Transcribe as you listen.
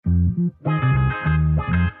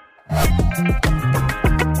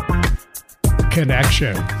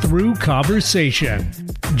Connection through conversation.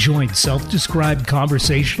 Join self-described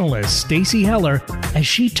conversationalist Stacy Heller as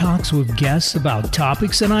she talks with guests about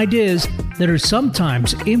topics and ideas that are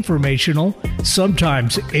sometimes informational,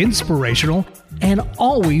 sometimes inspirational, and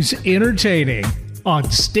always entertaining on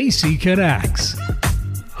Stacy Connects.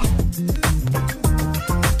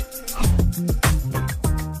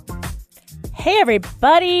 Hey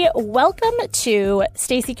everybody, welcome to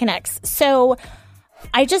Stacy Connects. So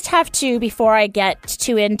I just have to, before I get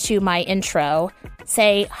into my intro,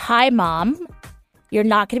 say, hi, Mom. You're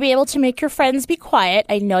not going to be able to make your friends be quiet.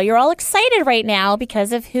 I know you're all excited right now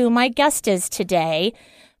because of who my guest is today,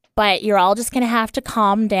 but you're all just going to have to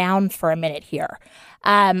calm down for a minute here.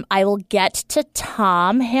 I will get to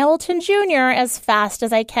Tom Hamilton Jr. as fast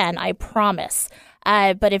as I can, I promise.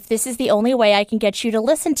 But if this is the only way I can get you to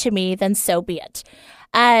listen to me, then so be it.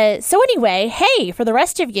 So anyway, hey, for the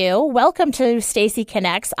rest of you, welcome to Stacy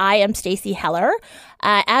Connects. I am Stacy Heller.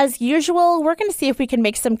 As usual, we're going to see if we can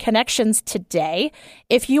make some connections today.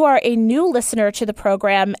 If you are a new listener to the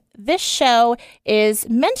program, this show is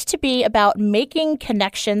meant to be about making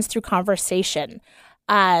connections through conversation.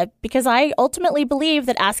 Because I ultimately believe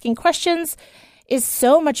that asking questions is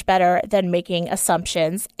so much better than making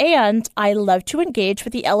assumptions, and I love to engage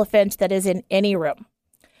with the elephant that is in any room.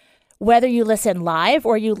 Whether you listen live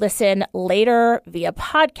or you listen later via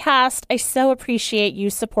podcast, I so appreciate you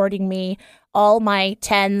supporting me. All my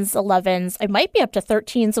 10s, 11s, I might be up to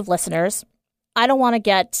 13s of listeners. I don't want to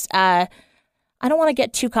get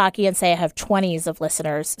too cocky and say I have 20s of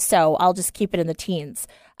listeners, so I'll just keep it in the teens.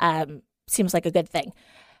 Seems like a good thing.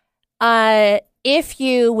 If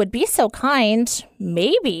you would be so kind,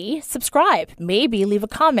 maybe subscribe, maybe leave a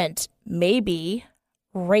comment, maybe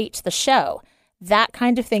rate the show. That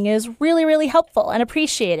kind of thing is really, really helpful and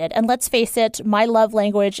appreciated. And let's face it, my love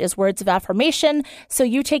language is words of affirmation. So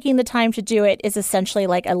you taking the time to do it is essentially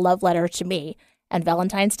like a love letter to me. And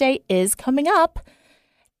Valentine's Day is coming up.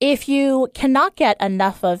 If you cannot get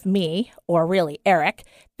enough of me, or really Eric,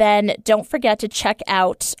 then don't forget to check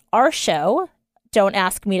out our show, Don't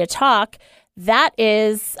Ask Me to Talk. That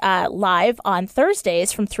is live on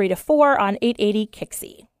Thursdays from 3 to 4 on 880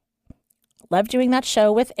 Kixie. Love doing that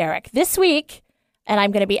show with Eric. This week, and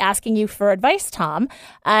I'm going to be asking you for advice, Tom,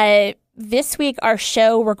 this week our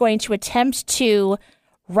show, we're going to attempt to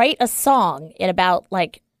write a song in about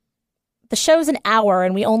the show's an hour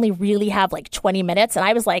and we only really have 20 minutes. And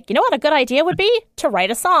I was like, you know what a good idea would be? To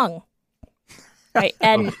write a song. Right.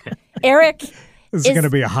 And Eric... This is going to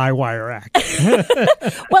be a high wire act.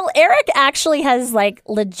 Well, Eric actually has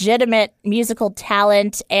legitimate musical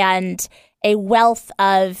talent and a wealth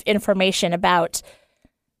of information about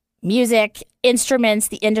music, instruments,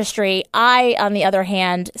 the industry. I, on the other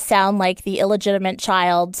hand, sound like the illegitimate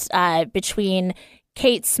child between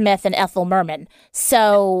Kate Smith and Ethel Merman.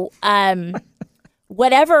 So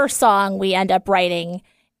whatever song we end up writing,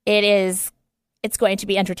 it's going to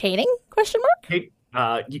be entertaining, question mark?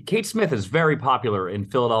 Kate Smith is very popular in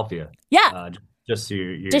Philadelphia. Yeah. Just so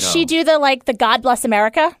you Does know. she do the God Bless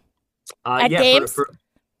America at games? For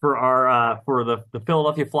the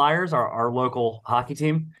Philadelphia Flyers, our local hockey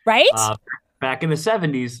team. Right? Back in the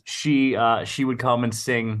 70s, she would come and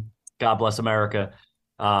sing God Bless America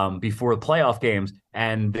before the playoff games,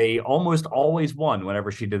 and they almost always won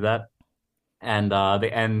whenever she did that. And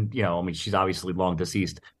she's obviously long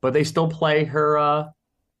deceased, but they still play her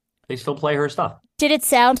stuff. Did it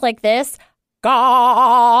sound like this?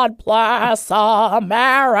 God bless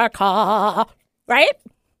America. Right?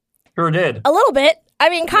 Sure did. A little bit.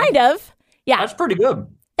 I mean, kind of. Yeah. That's pretty good.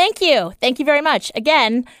 Thank you. Thank you very much.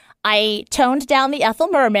 Again, I toned down the Ethel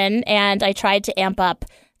Merman and I tried to amp up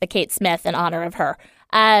the Kate Smith in honor of her.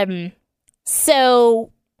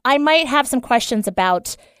 So I might have some questions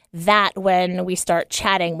about that when we start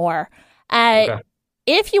chatting more. Okay.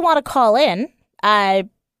 If you want to call in,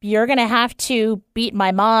 you're going to have to beat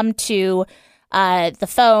my mom to the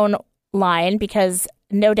phone line because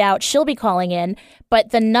no doubt she'll be calling in. But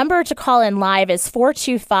the number to call in live is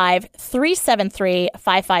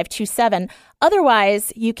 425-373-5527.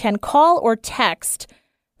 Otherwise, you can call or text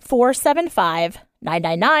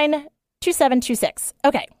 475-999-2726.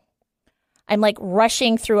 Okay. I'm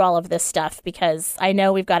rushing through all of this stuff because I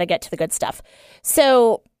know we've got to get to the good stuff.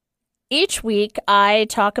 So each week, I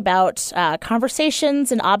talk about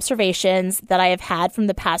conversations and observations that I have had from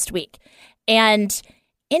the past week. And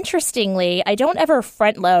interestingly, I don't ever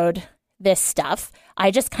front load this stuff.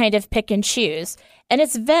 I just kind of pick and choose. And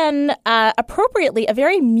it's been appropriately a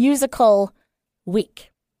very musical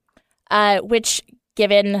week, which,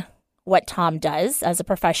 given what Tom does as a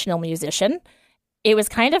professional musician. It was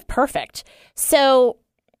kind of perfect. So,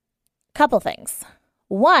 couple things.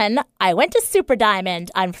 One, I went to Super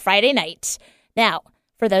Diamond on Friday night. Now,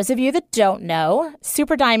 for those of you that don't know,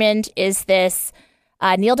 Super Diamond is this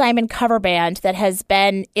Neil Diamond cover band that has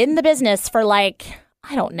been in the business for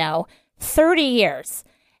 30 years.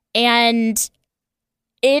 And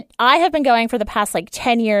I have been going for the past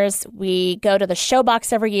 10 years. We go to the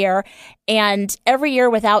Showbox every year, and every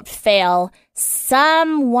year without fail,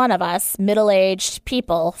 some one of us middle-aged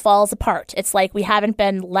people falls apart. It's like we haven't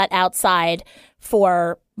been let outside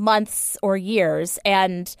for months or years,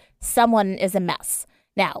 and someone is a mess.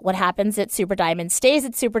 Now, what happens at Super Diamond stays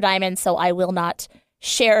at Super Diamond, so I will not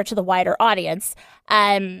share to the wider audience.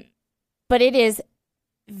 But it is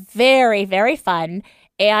very, very fun,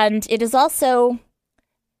 and it is also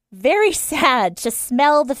very sad to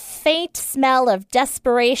smell the faint smell of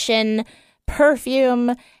desperation,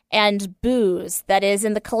 perfume, and booze that is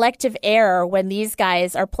in the collective air when these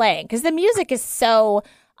guys are playing. Because the music is so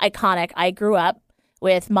iconic. I grew up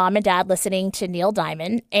with mom and dad listening to Neil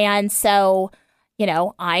Diamond. And so,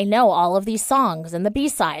 I know all of these songs and the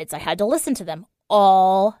B-sides. I had to listen to them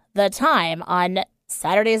all the time on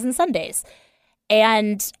Saturdays and Sundays.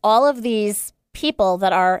 And all of these people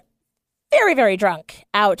that are very, very drunk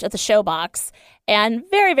out at the Showbox and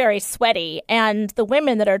very, very sweaty, and the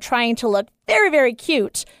women that are trying to look very, very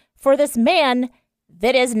cute for this man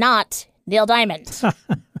that is not Neil Diamond.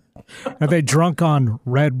 Are they drunk on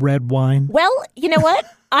red wine? Well, you know what?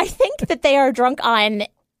 I think that they are drunk on...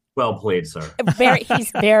 Well played, sir.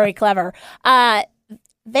 He's very clever.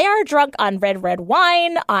 They are drunk on red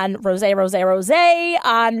wine, on rosé,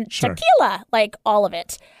 on tequila, all of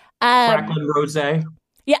it. Cracklin' rosé.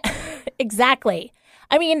 Yeah, exactly.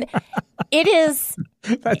 I mean, it is...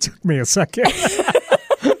 That took me a second.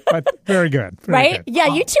 But very good. Right? Good. Yeah,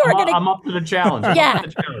 you two are going to... I'm up to the challenge. Yeah.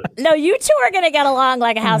 No, you two are going to get along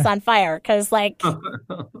like a house on fire because,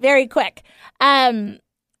 very quick.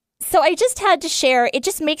 So I just had to share. It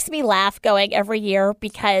just makes me laugh going every year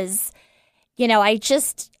because,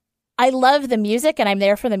 I love the music and I'm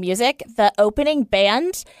there for the music. The opening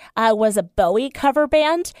band was a Bowie cover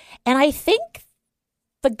band. And I think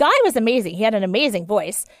the guy was amazing. He had an amazing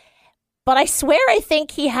voice. But I swear I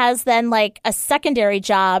think he has then a secondary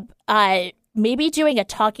job, maybe doing a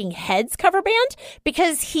Talking Heads cover band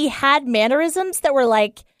because he had mannerisms that were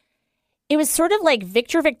it was sort of like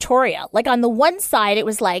Victor Victoria. On the one side, it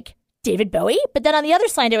was David Bowie, but then on the other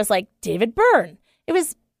side, it was David Byrne. It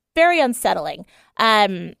was very unsettling.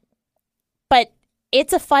 But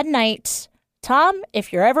it's a fun night. Tom,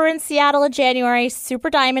 if you're ever in Seattle in January,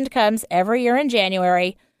 Super Diamond comes every year in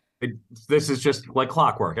January. This is just like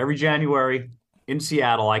clockwork. Every January in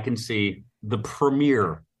Seattle, I can see the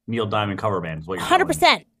premier Neil Diamond cover band.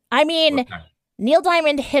 100%. I mean, okay. Neil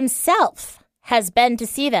Diamond himself has been to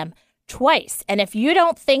see them twice. And if you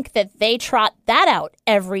don't think that they trot that out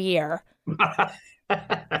every year,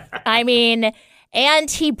 I mean,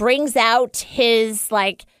 and he brings out his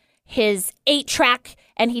 8-track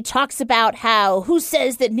and he talks about who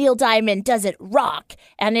says that Neil Diamond doesn't rock.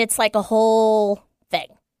 And it's a whole thing.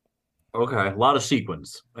 Okay, a lot of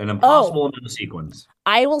sequins, an impossible amount of sequins.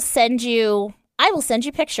 I will send you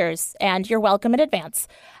pictures, and you're welcome in advance.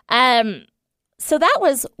 So that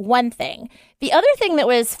was one thing. The other thing that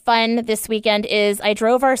was fun this weekend is I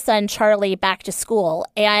drove our son Charlie back to school,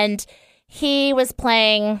 and he was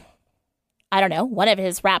playing, I don't know, one of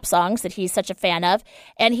his rap songs that he's such a fan of,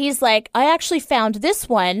 and he's like, I actually found this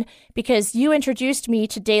one because you introduced me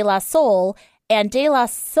to De La Soul. And De La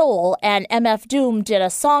Soul and MF Doom did a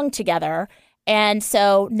song together. And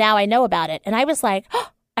so now I know about it. And I was like, oh,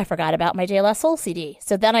 I forgot about my De La Soul CD.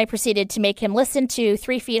 So then I proceeded to make him listen to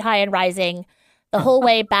 3 Feet High and Rising the whole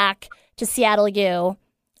way back to Seattle U.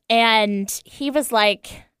 And he was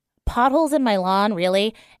like, Potholes in My Lawn,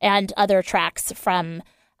 really? And other tracks from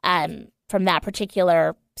that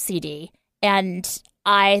particular CD. And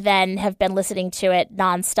I then have been listening to it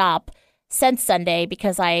nonstop since Sunday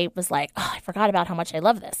because I was like, oh, I forgot about how much I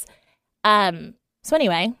love this. So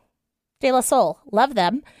anyway, De La Soul, love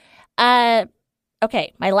them.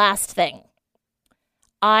 Okay, my last thing.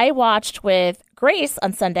 I watched with Grace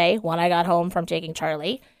on Sunday when I got home from taking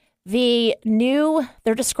Charlie,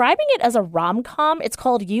 they're describing it as a rom-com. It's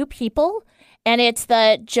called You People, and it's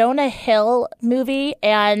the Jonah Hill movie,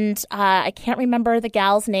 and I can't remember the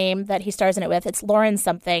gal's name that he stars in it with. It's Lauren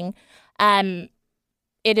something.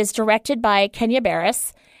 It is directed by Kenya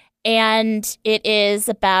Barris, and it is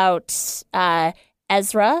about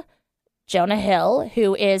Ezra, Jonah Hill,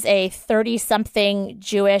 who is a 30-something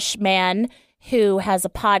Jewish man who has a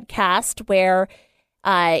podcast where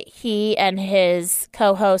He and his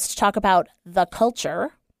co-host talk about the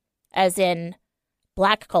culture, as in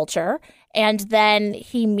Black culture. And then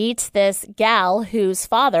he meets this gal whose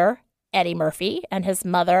father, Eddie Murphy, and his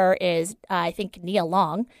mother is, I think, Nia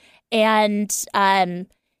Long. And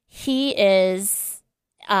he is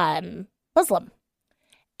Muslim.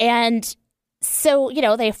 And so,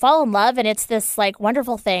 they fall in love and it's this like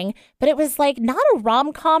wonderful thing. But it was like not a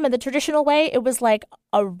rom-com in the traditional way. It was like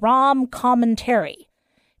a rom-commentary.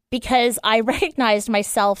 Because I recognized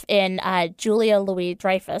myself in Julia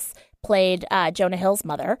Louis-Dreyfus, played Jonah Hill's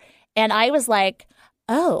mother. And I was like,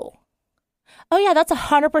 oh yeah, that's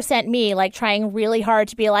 100% me, like trying really hard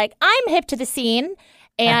to be like, I'm hip to the scene.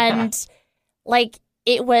 And like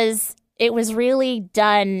it was really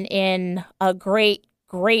done in a great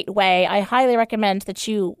way. I highly recommend that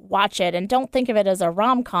you watch it and don't think of it as a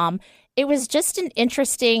rom-com. It was just an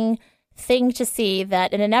interesting thing to see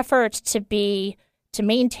that in an effort to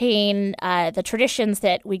maintain the traditions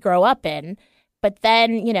that we grow up in. But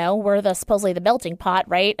then, we're supposedly the melting pot,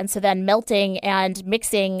 right? And so then melting and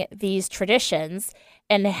mixing these traditions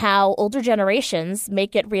and how older generations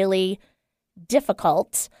make it really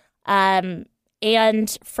difficult and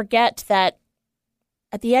forget that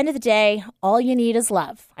at the end of the day, all you need is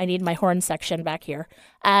love. I need my horn section back here.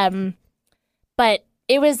 But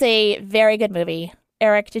it was a very good movie.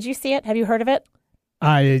 Eric, did you see it? Have you heard of it?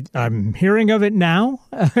 I'm hearing of it now.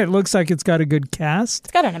 It looks like it's got a good cast.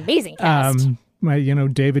 It's got an amazing cast.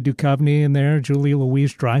 David Duchovny in there, Julia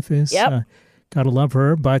Louis-Dreyfus. Yep. Gotta love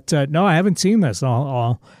her. But no, I haven't seen this.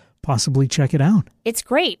 I'll possibly check it out. It's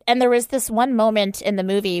great. And there was this one moment in the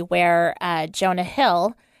movie where Jonah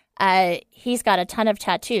Hill, he's got a ton of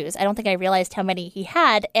tattoos. I don't think I realized how many he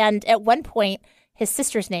had. And at one point, his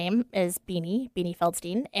sister's name is Beanie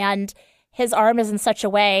Feldstein. And his arm is in such a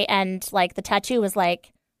way, and like the tattoo was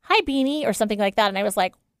like, "Hi, Beanie," or something like that. And I was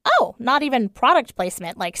like, oh, not even product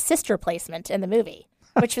placement, like sister placement in the movie,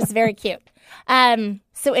 which was very cute.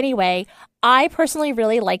 So anyway, I personally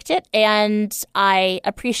really liked it, and I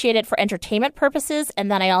appreciate it for entertainment purposes. And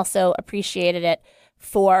then I also appreciated it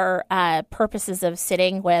for purposes of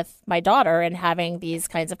sitting with my daughter and having these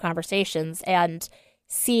kinds of conversations and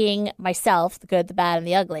seeing myself, the good, the bad, and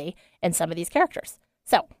the ugly, in some of these characters.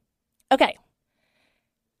 So, okay.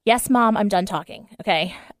 Yes, Mom, I'm done talking.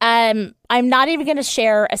 Okay. I'm not even going to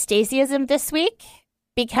share a Stacyism this week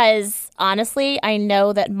because, honestly, I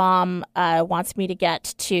know that Mom wants me to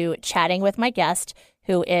get to chatting with my guest,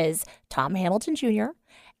 who is Tom Hamilton Jr.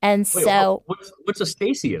 And Wait, so... What's a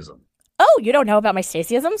Stacyism? Oh, you don't know about my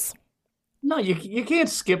Stacyisms? No, you can't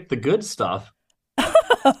skip the good stuff.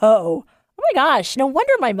 Oh my gosh. No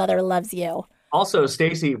wonder my mother loves you. Also,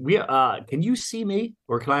 Stacy, can you see me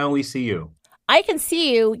or can I only see you? I can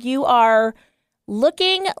see you. You are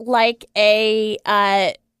looking like a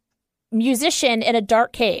musician in a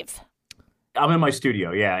dark cave. I'm in my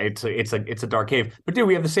studio. Yeah, it's a dark cave. But dude,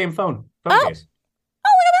 we have the same phone case.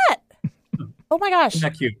 Oh, look at that. Oh my gosh. Isn't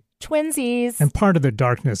that cute? Twinsies. And part of the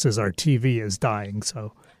darkness is our TV is dying,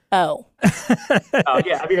 so. Oh. Oh,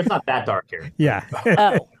 yeah. I mean, it's not that dark here. Yeah.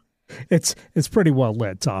 Oh. It's pretty well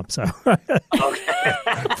lit, Tom, so. Okay.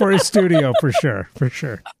 For a studio, for sure.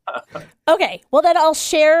 Okay. Well, then I'll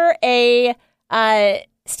share a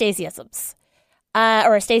Stacyisms.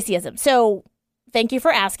 Or a Stacyism. So thank you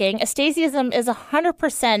for asking. A Stacyism is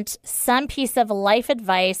 100% some piece of life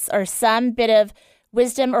advice or some bit of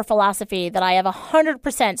wisdom or philosophy that I have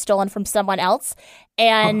 100% stolen from someone else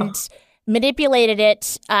and manipulated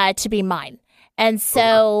it to be mine. And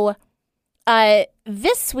so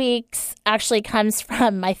this week's actually comes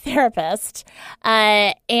from my therapist.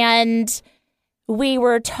 And we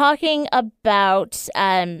were talking about,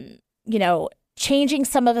 changing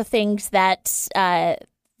some of the things that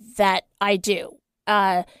I do,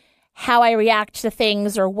 how I react to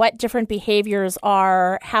things or what different behaviors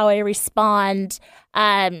are, how I respond,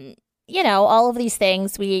 all of these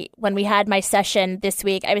things. When we had my session this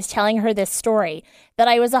week, I was telling her this story that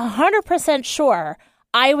I was 100% sure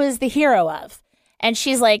I was the hero of. And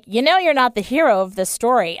she's like, you're not the hero of this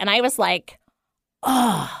story. And I was like,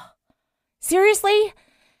 oh, seriously?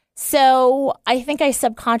 So I think I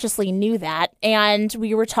subconsciously knew that. And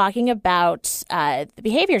we were talking about the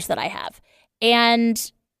behaviors that I have.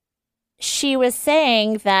 And she was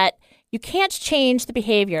saying that you can't change the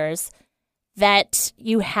behaviors that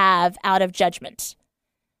you have out of judgment.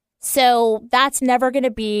 So that's never going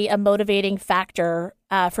to be a motivating factor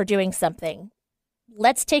for doing something.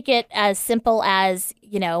 Let's take it as simple as,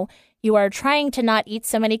 you are trying to not eat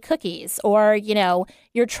so many cookies, or,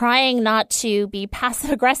 you're trying not to be passive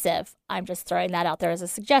aggressive. I'm just throwing that out there as a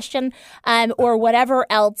suggestion, or whatever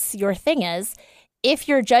else your thing is. if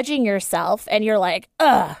you're judging yourself and you're like,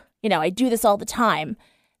 ugh, I do this all the time,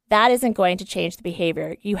 that isn't going to change the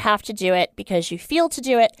behavior. You have to do it because you feel to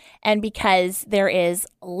do it and because there is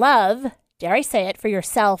love, dare I say it, for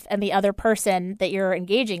yourself and the other person that you're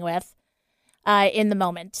engaging with in the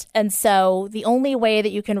moment. And so the only way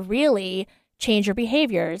that you can really change your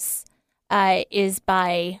behaviors is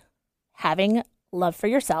by having love for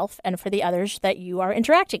yourself and for the others that you are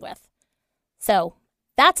interacting with. So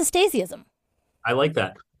that's a Stacyism. I like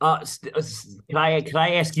that. Can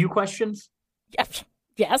I ask you questions?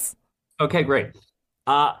 Yes. Okay, great.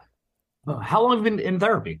 How long have you been in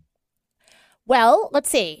therapy? Well, let's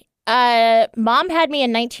see. Mom had me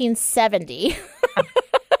in 1970.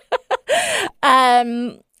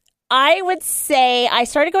 I would say I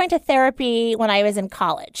started going to therapy when I was in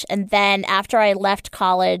college. And then after I left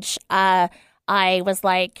college, I was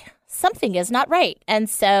like, something is not right. And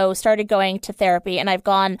so started going to therapy, and I've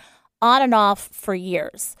gone on and off for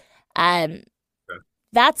years.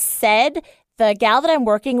 That said, the gal that I'm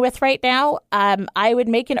working with right now, I would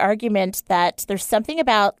make an argument that there's something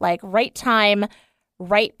about like right time,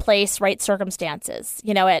 right place, right circumstances.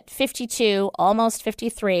 At 52, almost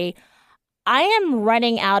 53, I am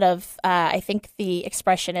running out of, I think the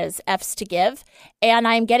expression is F's to give, and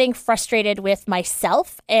I'm getting frustrated with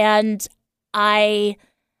myself, and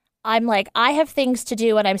I'm like, I have things to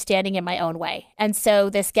do and I'm standing in my own way. And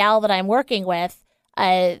so this gal that I'm working with,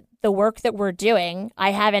 the work that we're doing,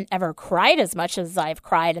 I haven't ever cried as much as I've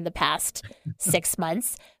cried in the past 6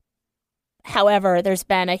 months. However, there's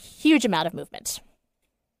been a huge amount of movement.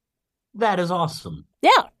 That is awesome.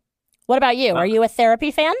 Yeah. What about you? Are you a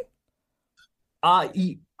therapy fan?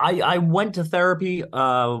 I went to therapy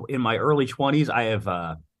in my early 20s. I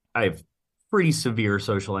have pretty severe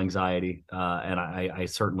social anxiety, and I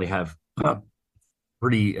certainly have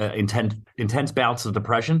pretty intense bouts of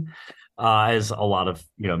depression, as a lot of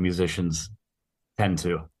musicians tend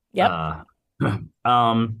to. Yep.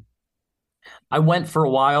 I went for a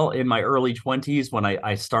while in my early 20s when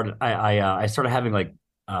I started having like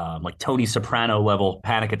Tony Soprano level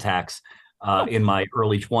panic attacks in my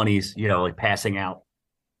early 20s, like passing out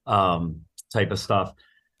type of stuff.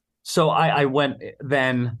 So I went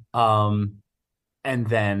then, and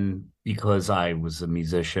then because I was a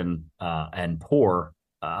musician and poor,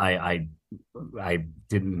 I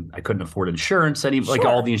couldn't afford insurance anymore. Like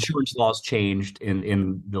all the insurance laws changed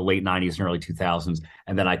in the late 90s and early 2000s,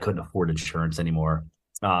 and then I couldn't afford insurance anymore,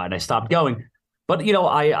 and I stopped going. But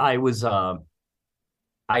I was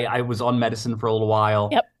I was on medicine for a little while.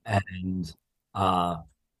 Yep. And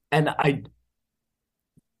I,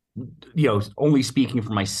 only speaking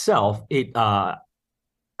for myself,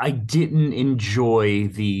 I didn't enjoy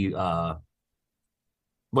the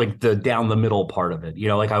the down the middle part of it.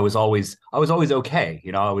 I was always okay.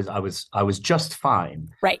 I was just fine.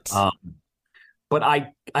 Right. But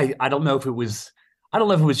I don't know if it was. I don't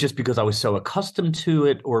know if it was just because I was so accustomed to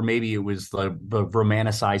it, or maybe it was the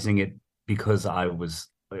romanticizing it because I was,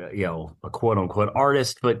 a quote unquote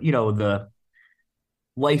artist. But the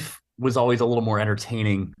life was always a little more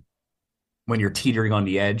entertaining when you're teetering on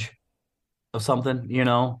the edge of something.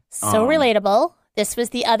 So relatable. This was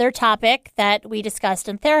the other topic that we discussed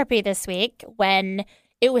in therapy this week when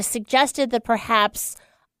it was suggested that perhaps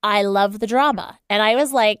I love the drama, and I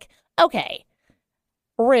was like, okay,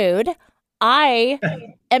 rude. I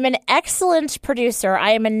am an excellent producer. I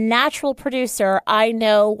am a natural producer. I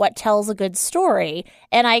know what tells a good story.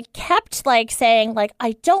 And I kept saying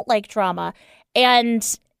I don't like drama. And,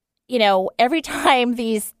 every time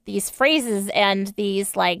these phrases and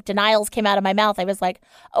these denials came out of my mouth, I was like,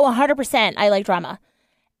 oh, 100% I like drama.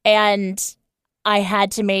 And I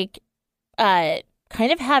had to make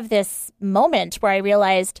kind of have this moment where I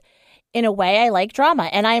realized in a way I like drama.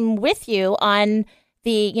 And I'm with you on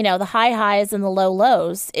the high highs and the low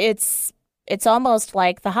lows. It's almost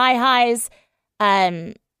like the high highs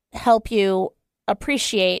help you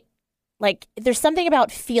appreciate, there's something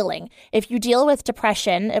about feeling. If you deal with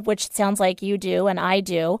depression, which it sounds like you do and I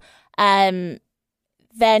do, then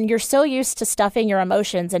you're so used to stuffing your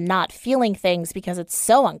emotions and not feeling things because it's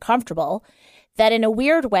so uncomfortable that in a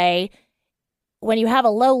weird way, when you have a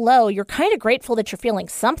low low, you're kind of grateful that you're feeling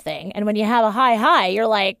something. And when you have a high high, you're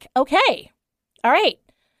like, okay, all right.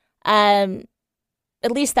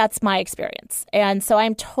 At least that's my experience. And so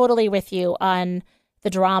I'm totally with you on the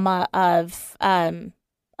drama of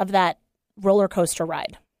that roller coaster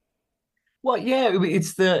ride. Well, yeah,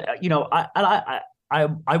 it's the,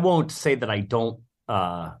 I won't say that I don't,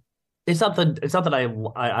 it's not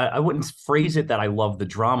that I wouldn't phrase it that I love the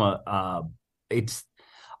drama.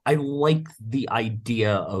 I like the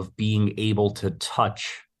idea of being able to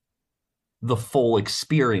touch the full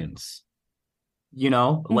experience,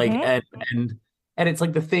 like, Mm-hmm. and it's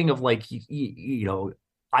like the thing of like,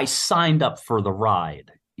 I signed up for the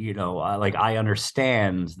ride, like I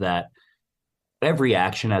understand that every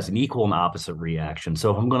action has an equal and opposite reaction. So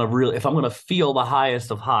if I'm gonna feel the highest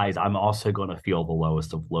of highs, I'm also gonna feel the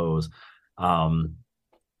lowest of lows. Um,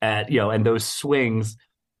 and those swings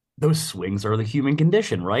are the human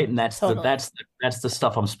condition, right? And Totally. that's the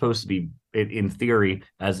stuff I'm supposed to be in theory,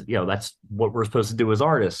 as that's what we're supposed to do as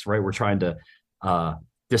artists, right? We're trying to uh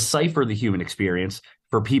decipher the human experience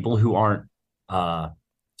for people who aren't uh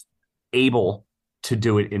able to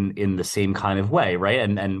do it in the same kind of way, right?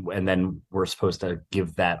 And then we're supposed to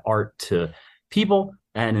give that art to people,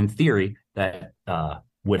 and in theory that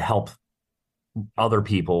would help other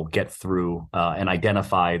people get through and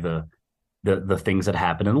identify the things that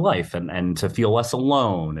happen in life, and to feel less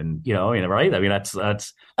alone, and right. I mean, that's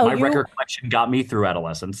Oh, my record collection got me through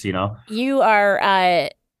adolescence. you are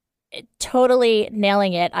totally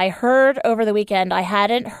nailing it. I heard over the weekend, I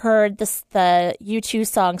hadn't heard the U2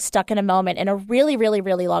 song Stuck in a Moment in a really, really,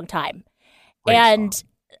 really long time. Great song. And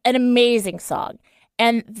an amazing song.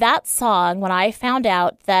 And that song, when I found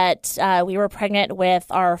out that we were pregnant with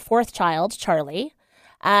our fourth child, Charlie,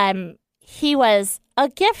 he was a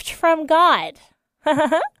gift from God.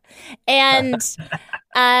 and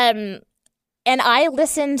um, and I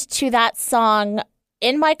listened to that song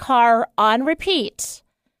in my car on repeat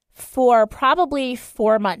for probably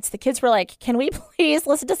 4 months. The kids were like, "Can we please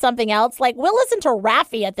listen to something else? Like, we'll listen to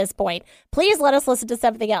Raffi at this point. Please let us listen to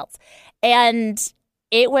something else." And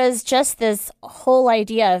it was just this whole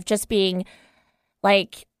idea of just being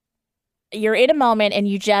like, you're in a moment and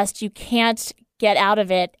you can't get out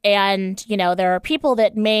of it. And, there are people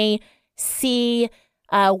that may see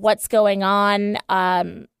what's going on,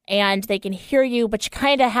 and they can hear you, but you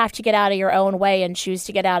kind of have to get out of your own way and choose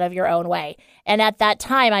to get out of your own way. And at that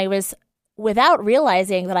time, I was, without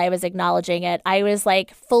realizing that I was acknowledging it, I was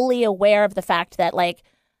like fully aware of the fact that, like,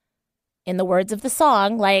 in the words of the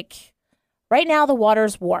song, like, right now the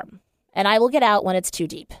water's warm and I will get out when it's too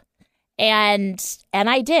deep. And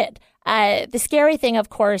I did. The scary thing, of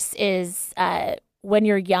course, is when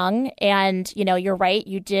you're young and, you're right.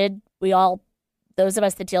 Those of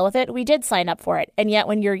us that deal with it, we did sign up for it. And yet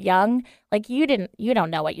when you're young, like, you don't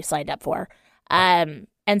know what you signed up for. And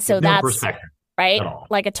so No that's perspective right. at all.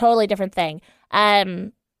 Like a totally different thing.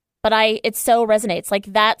 But it so resonates. Like,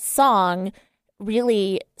 that song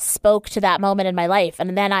really spoke to that moment in my life.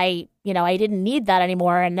 And then I didn't need that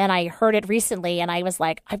anymore. And then I heard it recently and I was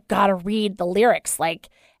like, I've got to read the lyrics, like,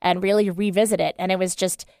 and really revisit it. And it was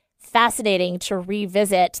just fascinating to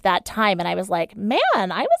revisit that time. And I was like, man,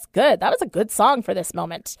 I was good. That was a good song for this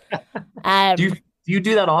moment. Do you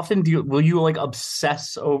do that often? Will you like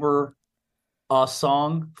obsess over a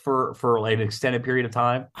song for like an extended period of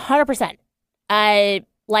time? 100%.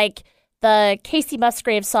 Like the Casey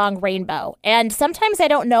Musgrave song Rainbow. And sometimes I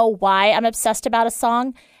don't know why I'm obsessed about a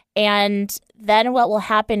song. And then what will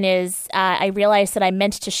happen is I realize that I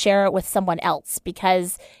meant to share it with someone else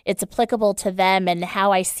because it's applicable to them and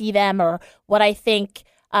how I see them, or what I think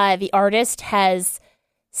the artist has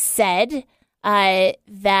said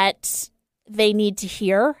that they need to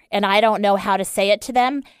hear. And I don't know how to say it to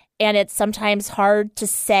them. And it's sometimes hard to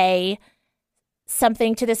say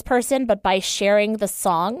something to this person, but by sharing the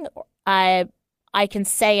song, I can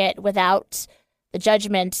say it without the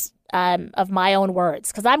judgment of my own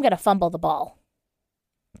words, because I'm going to fumble the ball.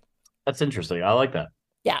 That's interesting. I like that.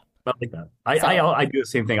 Yeah. I like that. So, I do the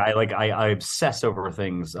same thing. I obsess over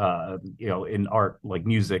things, in art, like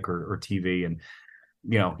music or TV, and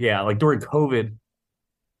yeah, like during COVID,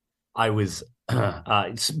 I was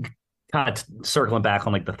kind of circling back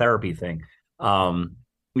on like the therapy thing.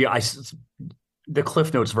 Yeah, the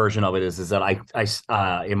Cliff Notes version of it is that I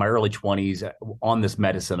in my early 20s on this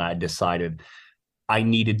medicine, I decided I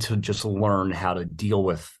needed to just learn how to deal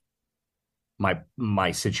with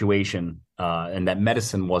my situation, and that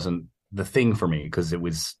medicine wasn't the thing for me because it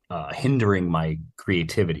was hindering my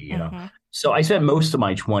creativity. mhm. So I spent most of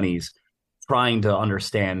my 20s trying to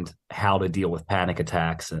understand how to deal with panic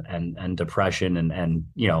attacks and depression, and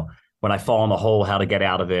when I fall in the hole, how to get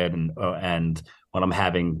out of it, and when I'm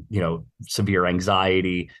having severe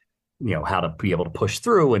anxiety, how to be able to push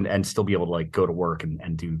through and still be able to like go to work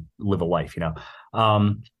and live a life.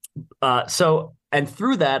 So, and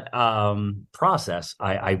through that process,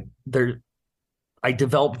 I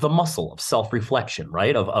developed the muscle of self-reflection,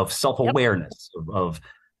 right? Of Yep. self-awareness, of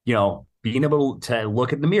being able to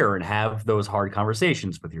look in the mirror and have those hard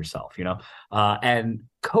conversations with yourself. And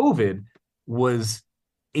COVID was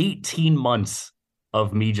 18 months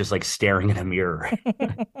of me just like staring in a mirror.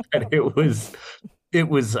 And it was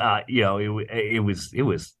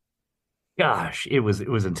gosh, it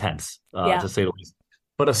was intense, to say the least.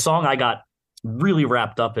 But a song I got really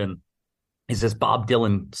wrapped up in is this Bob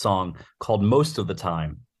Dylan song called "Most of the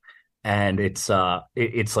Time," and it's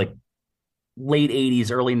like late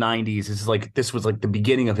 '80s, early '90s. This was like the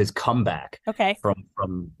beginning of his comeback. Okay.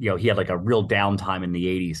 From he had like a real downtime in the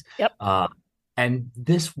 '80s. Yep. And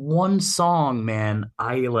this one song, man,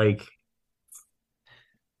 I like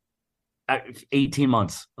 18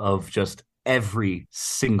 months of just every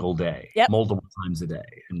single day, multiple times a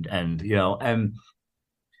day,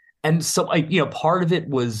 and so part of it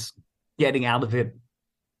was getting out of it,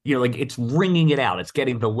 like it's wringing it out, it's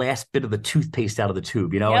getting the last bit of the toothpaste out of the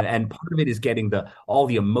tube, and part of it is getting all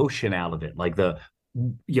the emotion out of it, like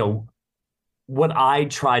what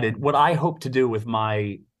I hope to do with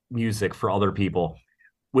my music for other people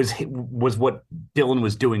was what Dylan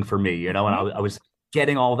was doing for me, and I was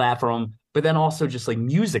getting all that from him, but then also just like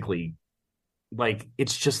musically, like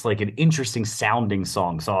it's just like an interesting sounding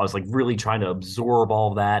song. So I was like really trying to absorb all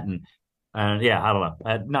of that, and yeah, I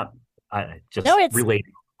don't know, it's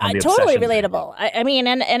relating. Totally relatable. I mean,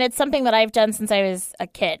 and it's something that I've done since I was a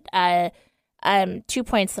kid. 2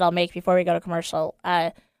 points that I'll make before we go to commercial.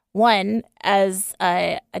 One, as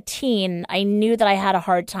a teen, I knew that I had a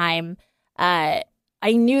hard time. I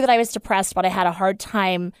knew that I was depressed, but I had a hard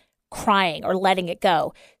time crying or letting it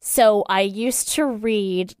go. So I used to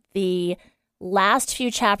read the last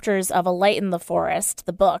few chapters of A Light in the Forest,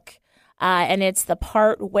 the book, and it's the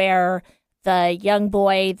part where the young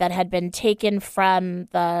boy that had been taken from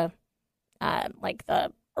the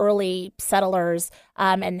early settlers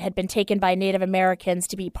and had been taken by Native Americans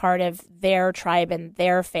to be part of their tribe and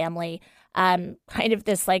their family, kind of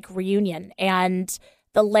this like reunion. And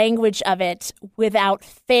the language of it, without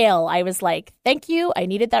fail, I was like, thank you. I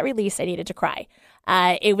needed that release. I needed to cry.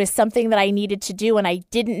 It was something that I needed to do, and I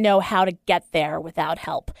didn't know how to get there without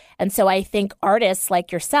help. And so I think artists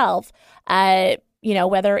like yourself,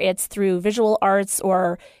 whether it's through visual arts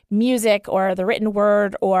or music or the written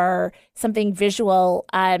word or something visual,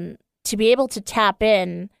 to be able to tap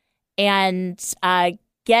in and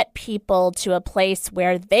get people to a place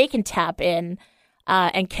where they can tap in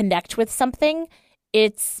and connect with something.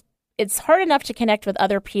 It's hard enough to connect with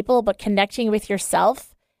other people, but connecting with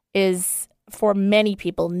yourself is, for many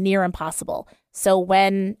people, near impossible. So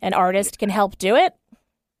when an artist can help do it,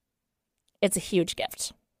 it's a huge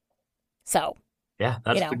gift. So yeah,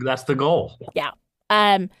 that's the goal. Yeah.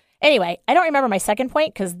 Anyway, I don't remember my second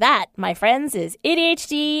point because that, my friends, is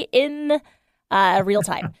ADHD in real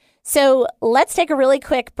time. So let's take a really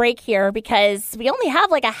quick break here because we only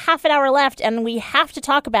have like a half an hour left, and we have to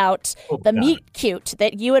talk about the meet cute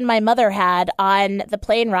that you and my mother had on the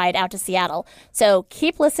plane ride out to Seattle. So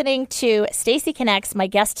keep listening to Stacy Connects. My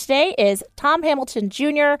guest today is Tom Hamilton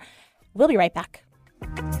Jr. We'll be right back.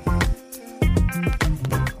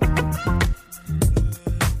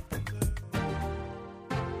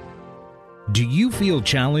 Do you feel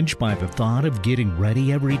challenged by the thought of getting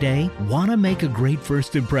ready every day? Want to make a great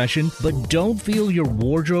first impression, but don't feel your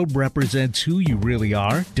wardrobe represents who you really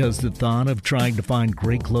are? Does the thought of trying to find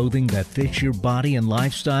great clothing that fits your body and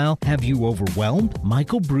lifestyle have you overwhelmed?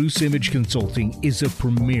 Michael Bruce Image Consulting is a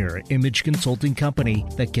premier image consulting company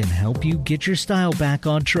that can help you get your style back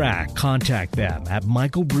on track. Contact them at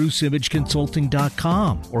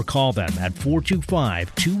michaelbruceimageconsulting.com or call them at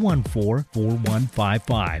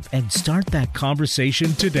 425-214-4155 and start that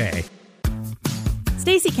conversation today.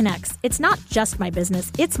 Stacy Connects. It's not just my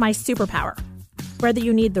business, it's my superpower. Whether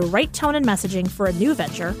you need the right tone and messaging for a new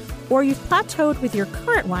venture or you've plateaued with your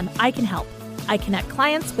current one, I can help. I connect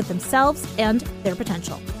clients with themselves and their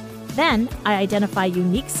potential. Then I identify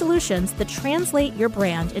unique solutions that translate your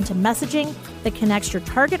brand into messaging that connects your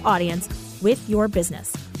target audience with your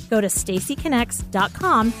business. Go to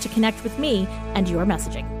stacyconnects.com to connect with me and your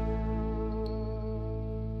messaging.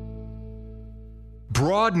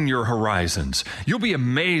 Broaden your horizons. You'll be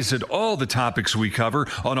amazed at all the topics we cover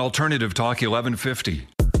on Alternative Talk 1150.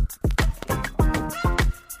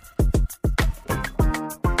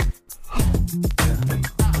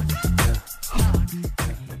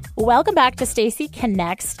 Welcome back to Stacy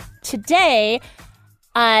Connects. Today,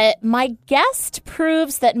 my guest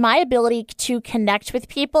proves that my ability to connect with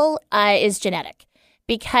people is genetic,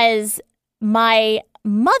 because my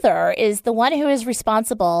mother is the one who is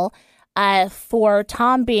responsible for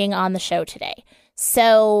Tom being on the show today.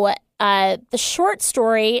 So the short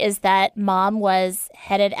story is that Mom was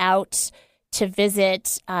headed out to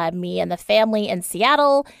visit me and the family in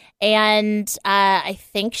Seattle, and I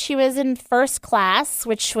think she was in first class,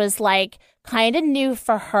 which was like kind of new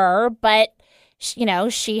for her, but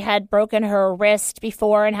she had broken her wrist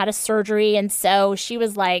before and had a surgery. And so she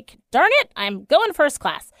was like, darn it, I'm going first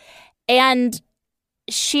class. And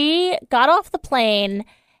she got off the plane,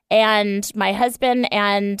 and my husband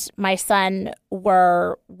and my son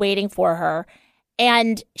were waiting for her.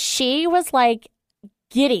 And she was like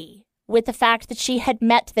giddy with the fact that she had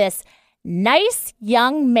met this nice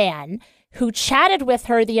young man who chatted with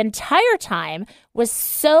her the entire time, was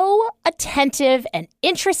so attentive and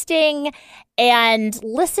interesting, and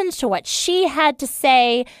listened to what she had to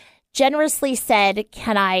say, generously said,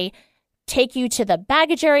 can I take you to the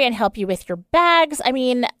baggage area and help you with your bags? I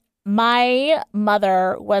mean, my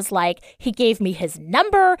mother was like, he gave me his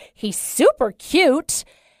number. He's super cute.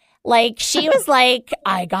 Like, she was like,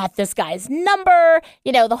 I got this guy's number,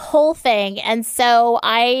 the whole thing. And so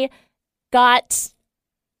I got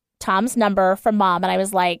Tom's number from Mom, and I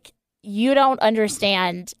was like, you don't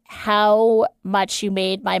understand how much you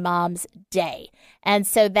made my mom's day. And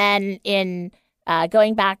so then in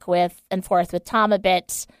going back and forth with Tom a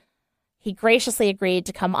bit, he graciously agreed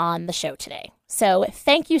to come on the show today. So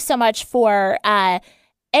thank you so much for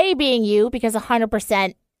being you, because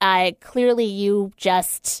 100% clearly you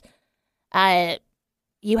just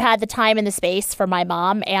you had the time and the space for my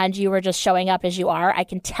mom, and you were just showing up as you are. I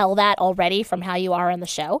can tell that already from how you are on the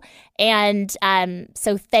show. And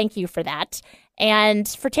so thank you for that, and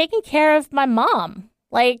for taking care of my mom.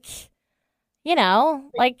 It's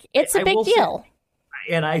a big deal.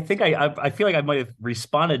 And I think I feel like I might have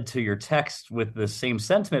responded to your text with the same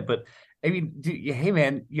sentiment, but I mean, hey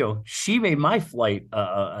man, she made my flight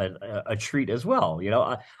a treat as well.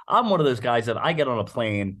 I'm one of those guys that I get on a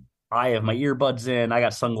plane, I have my earbuds in, I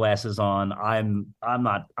got sunglasses on. I'm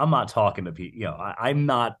not talking to people. I'm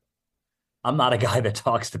not a guy that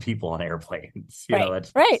talks to people on airplanes.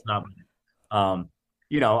 That's right. Not,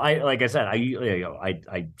 like I said,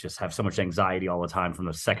 I just have so much anxiety all the time from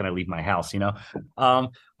the second I leave my house.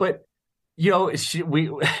 But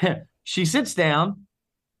she sits down,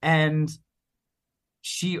 and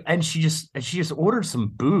she just ordered some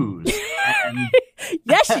booze. And,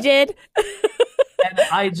 yes, she did. and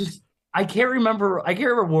I can't remember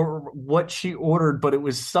what she ordered, but it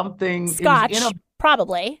was something Scotch,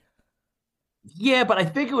 probably. Yeah, but I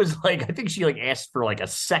think it was I think she asked for a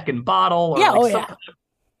second bottle, or yeah.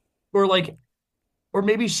 Or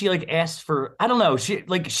maybe she asked for, I don't know. She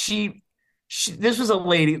this was a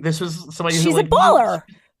lady. This was somebody She's who a baller.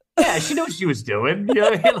 Yeah, she knew what she was doing.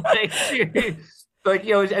 And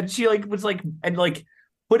she was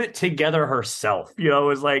put it together herself. It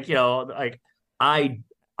was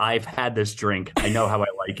I've had this drink. I know how I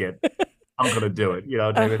like it. I'm gonna do it.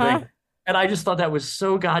 Type of thing. And I just thought that was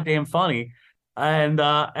so goddamn funny. And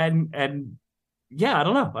yeah, I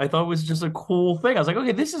don't know. I thought it was just a cool thing. I was like,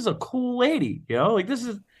 okay, this is a cool lady. This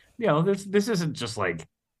is, this isn't just I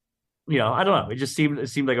don't know. It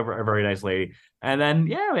seemed like a very nice lady. And then,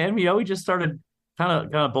 yeah, man, we just started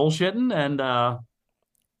kind of bullshitting, and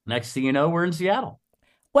next thing you know, we're in Seattle.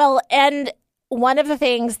 Well, and one of the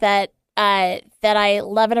things that I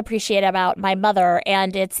love and appreciate about my mother,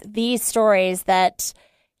 and it's these stories that,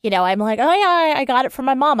 I'm like, oh yeah, I got it from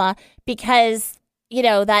my mama, because,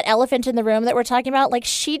 that elephant in the room that we're talking about,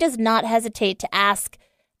 she does not hesitate to ask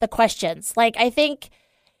the questions. I think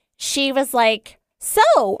she was like,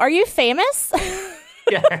 so, are you famous?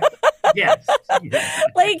 Yeah. Yes.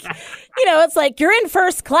 It's like you're in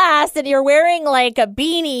first class and you're wearing a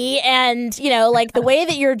beanie, and, the way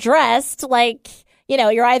that you're dressed,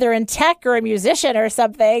 you're either in tech or a musician or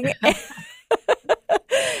something. Yeah,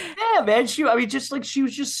 man. She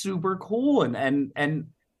was just super cool, and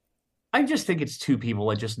I just think it's two people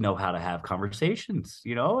that just know how to have conversations.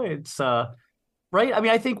 It's right. I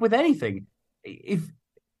mean, I think with anything, if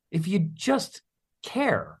you just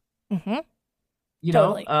care,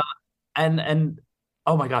 totally. And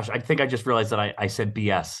oh my gosh, I think I just realized that I said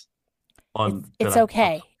BS. It's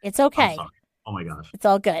okay. It's okay. Oh my gosh, it's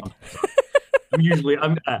all good. I'm usually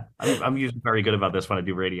very good about this when I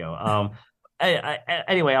do radio.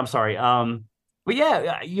 Anyway, I'm sorry. But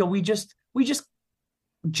yeah, we just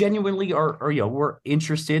genuinely are we're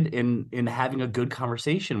interested in having a good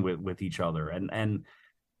conversation with each other, and I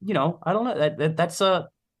don't know that's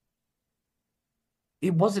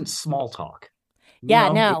it wasn't small talk. Yeah,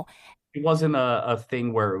 no. It wasn't a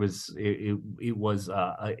thing where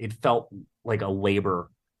it felt like a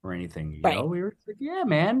labor or anything. Right. We were like, yeah,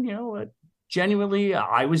 man, I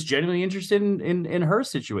was genuinely interested in her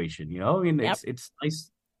situation. I mean, yep. It's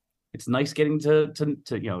nice. It's nice getting to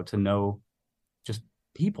know just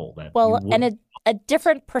people that and a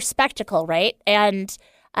different perspective, right? And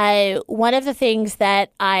One of the things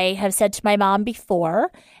that I have said to my mom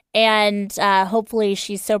before, and hopefully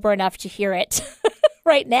she's sober enough to hear it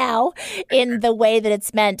right now in the way that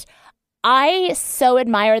it's meant. I so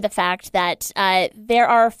admire the fact that there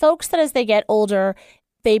are folks that as they get older,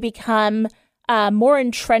 they become more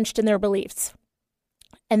entrenched in their beliefs.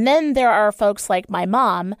 And then there are folks like my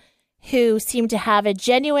mom who seem to have a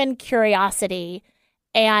genuine curiosity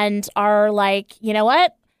and are like, you know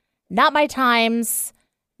what? Not my times,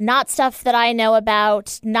 not stuff that I know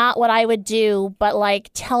about, not what I would do, but like,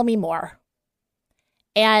 tell me more.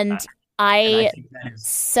 And I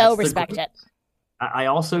so respect it. I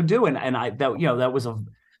also do. And that was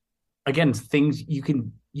again, things you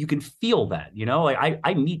can feel that, like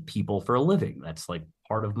I meet people for a living. That's like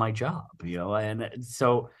part of my job, and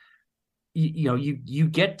so, you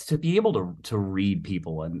get to be able to read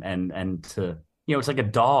people and to, it's like a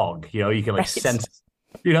dog, you can like sense,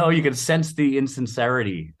 you can sense the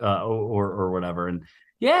insincerity or whatever. And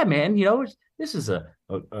yeah, man, this is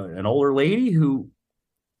an older lady who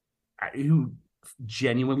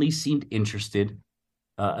genuinely seemed interested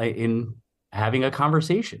in having a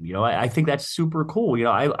conversation. I think that's super cool.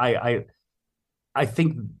 I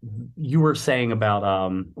think you were saying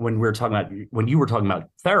about when you were talking about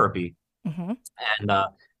therapy, mm-hmm. and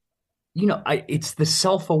it's the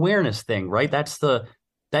self-awareness thing, right? That's the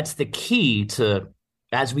key to,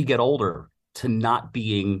 as we get older, to not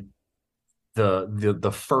being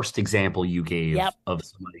the first example you gave of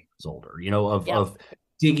somebody who's older, of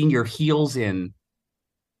digging your heels in.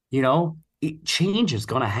 Change is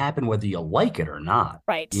going to happen whether you like it or not.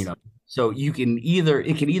 Right. So it can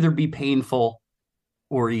either be painful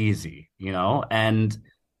or easy, and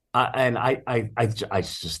I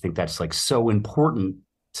just think that's like so important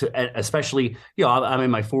to, especially, I'm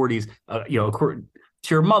in my 40s, according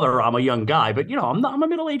to your mother, I'm a young guy, but I'm a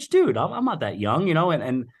middle-aged dude. I'm not that young,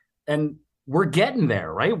 and we're getting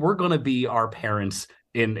there, right? We're going to be our parents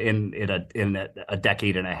in a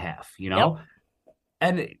decade and a half,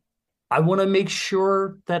 and I want to make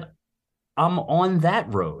sure that I'm on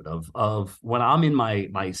that road of when I'm in my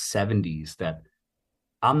 70s, that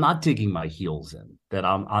I'm not digging my heels in, that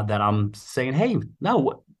I'm saying, hey,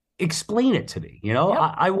 no, explain it to me.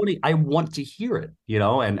 I want to hear it,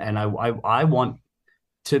 and I want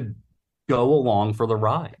to go along for the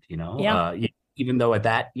ride, even though at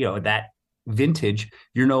that vintage,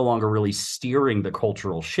 you're no longer really steering the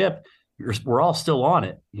cultural ship. We're all still on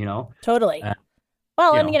it, Totally.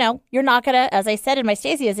 Well, and you're not going to, as I said in my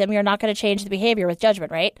Stacyism, you're not going to change the behavior with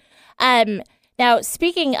judgment, right? Now,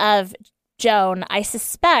 speaking of Joan, I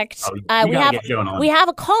suspect we have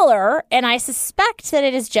a caller, and I suspect that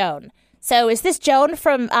it is Joan. So is this Joan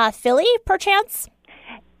from Philly, perchance?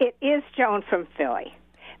 It is Joan from Philly.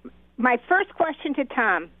 My first question to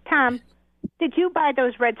Tom. Tom, did you buy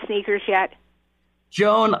those red sneakers yet?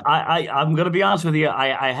 Joan, I'm going to be honest with you.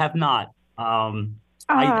 I have not.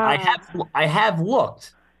 I have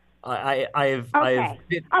looked. I've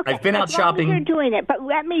been out shopping. You're doing it, but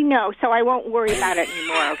let me know so I won't worry about it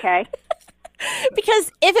anymore. Okay.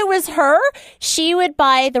 Because if it was her, she would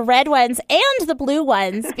buy the red ones and the blue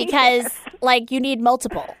ones because, you need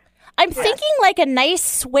multiple. I'm thinking like a nice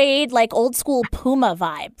suede, old school Puma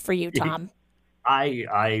vibe for you, Tom.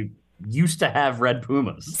 I used to have red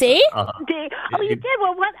Pumas. See? You did?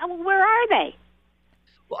 Well, where are they?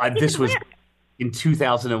 This was in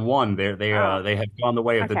 2001. They have gone the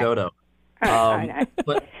way of the dodo.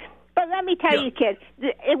 But let me tell you, kids,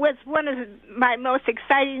 it was one of my most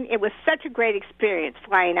exciting. It was such a great experience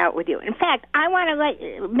flying out with you. In fact, I want to let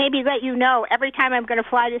you know every time I'm going to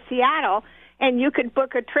fly to Seattle, and you could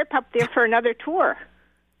book a trip up there for another tour.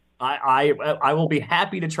 I will be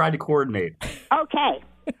happy to try to coordinate. Okay.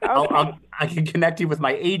 I can connect you with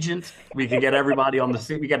my agent. We can get everybody on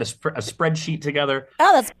the. We got a spreadsheet together.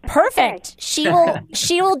 Oh, that's perfect. She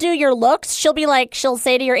will do your looks. She'll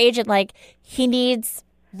say to your agent, he needs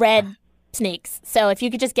red sneaks. So if you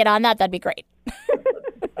could just get on that'd be great.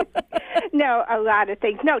 No, a lot of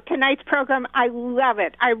things. No, tonight's program, I love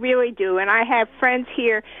it. I really do. And I have friends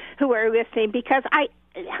here who are listening because I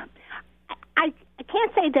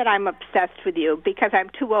can't say that I'm obsessed with you because I'm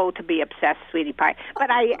too old to be obsessed, sweetie pie. But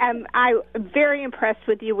I'm very impressed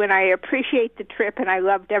with you, and I appreciate the trip, and I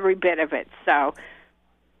loved every bit of it. So,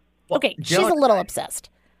 okay, she's a little obsessed.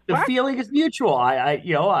 The feeling is mutual. I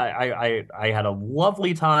had a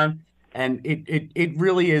lovely time, and it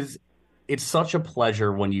really is. It's such a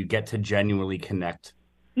pleasure when you get to genuinely connect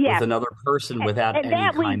with another person without any kind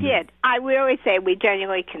of... And that we did. I really say we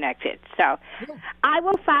genuinely connected. So I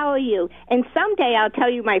will follow you, and someday I'll tell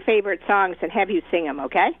you my favorite songs and have you sing them,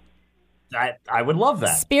 okay? I would love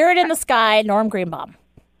that. Spirit in the Sky, Norm Greenbaum.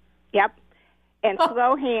 Yep. And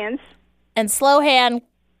Slow Hands. And Slow Hand,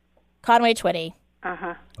 Conway Twitty.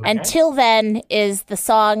 Uh-huh. Okay. Until Then is the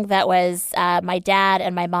song that was my dad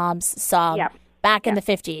and my mom's song back in the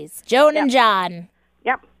 50s. Joan and John.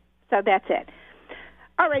 Yep. So that's it.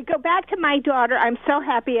 All right, go back to my daughter. I'm so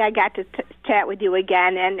happy I got to chat with you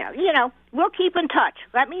again. And, we'll keep in touch.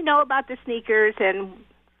 Let me know about the sneakers, and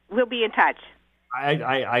we'll be in touch.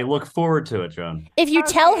 I look forward to it, Joan. If you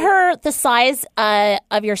tell her the size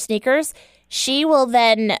of your sneakers, she will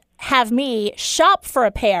then have me shop for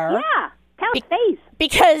a pair. Yeah, tell Stace.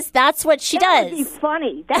 Because that's what she does. That would be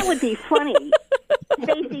funny. That would be funny.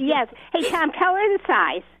 Stacey, yes. Hey, Tom, tell her the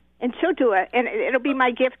size, and she'll do it, and it'll be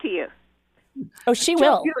my gift to you. Oh, she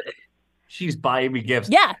will. She's buying me gifts.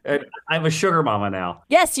 Yeah. And I have a sugar mama now.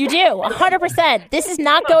 Yes, you do. 100%. This is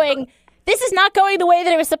not going the way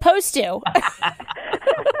that it was supposed to.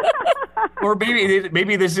 Or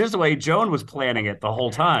maybe this is the way Joan was planning it the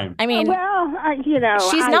whole time. I mean, well,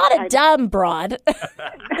 she's not a dumb broad.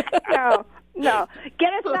 No.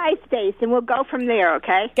 Get a size, Stace, and we'll go from there,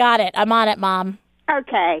 okay? Got it. I'm on it, Mom.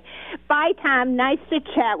 Okay. Bye, Tom. Nice to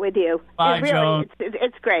chat with you. Bye, Joan.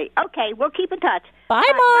 It's great. Okay, we'll keep in touch. Bye,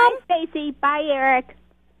 Mom. Bye, Stacy. Bye, Eric.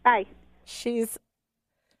 Bye. She's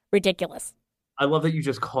ridiculous. I love that you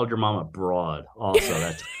just called your mom a broad.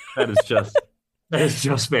 Also, that is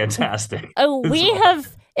just fantastic. Oh,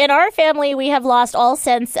 in our family, we have lost all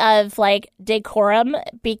sense of decorum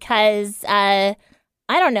because I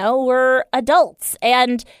don't know, we're adults,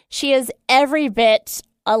 and she is every bit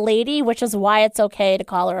a lady, which is why it's okay to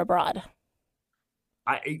call her a broad.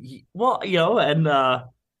 And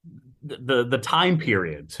the time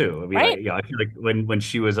period too. I mean, right? I feel like when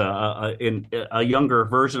she was in a younger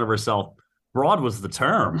version of herself, broad was the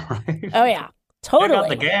term, right? Oh yeah, totally. Check out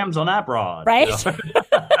the gams on that broad, right?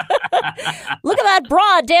 Look at that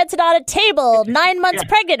broad dancing on a table, 9 months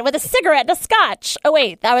pregnant with a cigarette and a scotch. Oh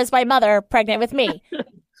wait, that was my mother pregnant with me.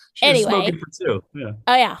 She was smoking for two. Yeah.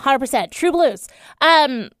 Oh yeah, 100%. True blues.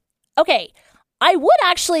 Okay. I would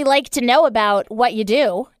actually like to know about what you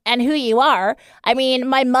do and who you are. I mean,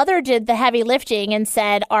 my mother did the heavy lifting and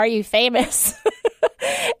said, "Are you famous?"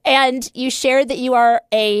 And you shared that you are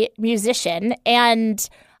a musician. And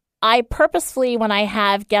I purposefully, when I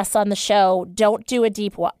have guests on the show, don't do a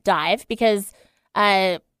deep dive because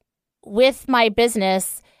with my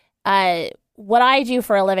business, what I do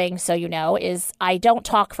for a living, so you know, is I don't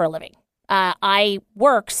talk for a living. I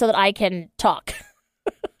work so that I can talk.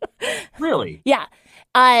 Really? Yeah.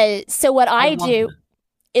 So what I do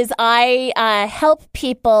is I help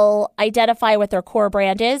people identify what their core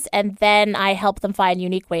brand is, and then I help them find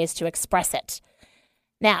unique ways to express it.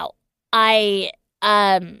 Now, I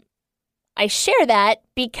share that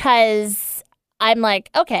because I'm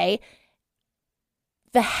like, okay,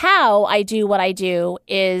 the how I do what I do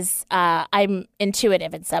is I'm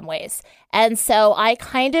intuitive in some ways. And so I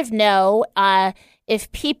kind of know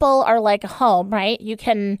if people are like a home, right? You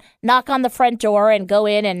can knock on the front door and go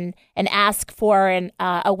in and ask for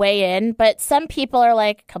a way in. But some people are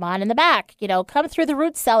like, come on in the back, come through the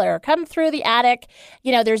root cellar, come through the attic.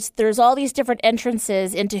 There's all these different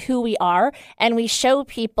entrances into who we are. And we show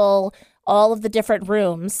people all of the different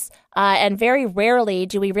rooms. And very rarely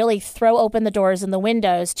do we really throw open the doors and the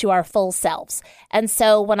windows to our full selves. And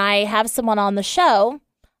so when I have someone on the show,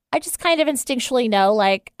 I just kind of instinctually know,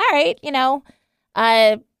 like, all right,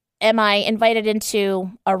 am I invited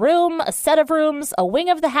into a room, a set of rooms, a wing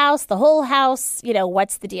of the house, the whole house?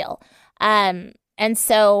 What's the deal? And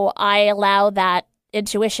so I allow that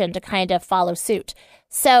intuition to kind of follow suit.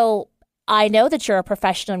 So I know that you're a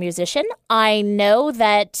professional musician. I know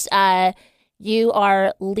that you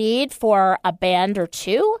are lead for a band or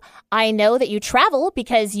two. I know that you travel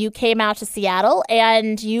because you came out to Seattle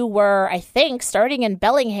and you were, I think, starting in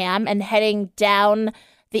Bellingham and heading down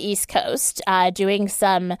the East Coast, doing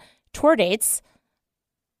some tour dates.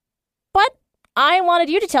 But I wanted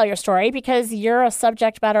you to tell your story because you're a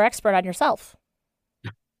subject matter expert on yourself.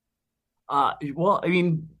 Well, I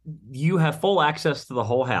mean, you have full access to the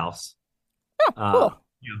whole house. Oh,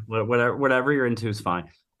 cool. Whatever you're into is fine.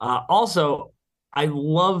 Also, I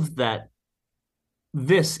love that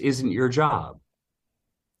this isn't your job.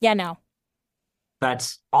 Yeah, no.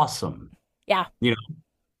 That's awesome. Yeah.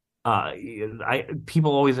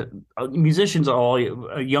 People always, musicians are all,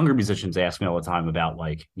 younger musicians ask me all the time about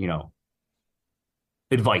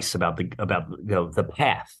advice about the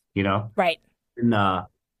path, Right. And I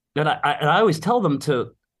always tell them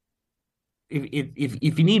to,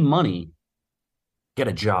 if you need money, get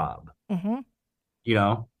a job. Mm-hmm.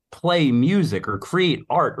 Play music or create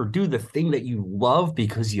art or do the thing that you love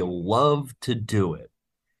because you love to do it.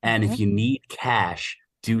 And if you need cash,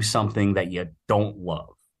 do something that you don't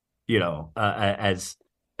love, as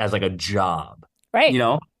like a job, Right.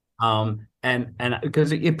 And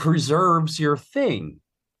because it preserves your thing,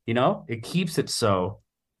 it keeps it so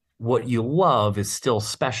what you love is still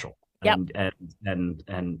special Yep. and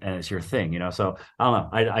it's your thing, So I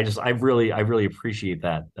don't know. I really appreciate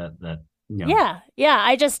that. Yeah.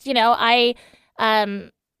 I just, I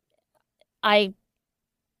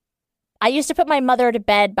I used to put my mother to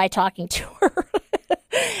bed by talking to her.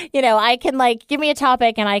 I can give me a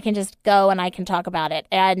topic and I can just go and I can talk about it.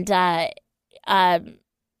 And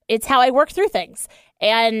it's how I work through things.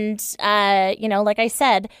 And, like I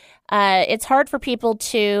said, it's hard for people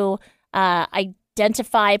to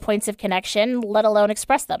identify points of connection, let alone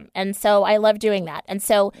express them. And so I love doing that. And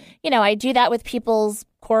so, I do that with people's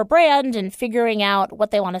core brand and figuring out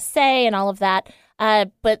what they want to say and all of that.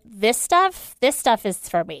 But this stuff is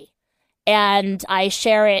for me. And I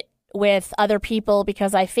share it with other people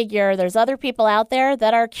because I figure there's other people out there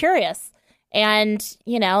that are curious. And,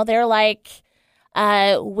 they're like,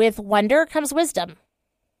 with wonder comes wisdom.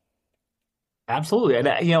 Absolutely.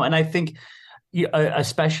 And I think,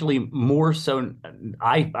 especially more so,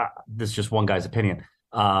 this is just one guy's opinion.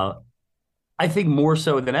 I think more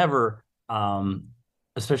so than ever,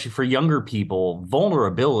 especially for younger people,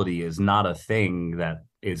 vulnerability is not a thing that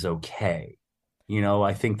is okay.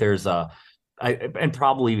 I think there's and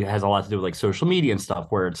probably has a lot to do with like social media and stuff,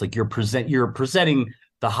 where it's like you're presenting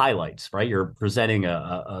the highlights, right? You're presenting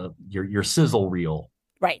your sizzle reel,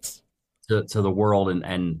 right, to the world,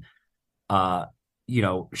 and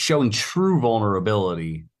showing true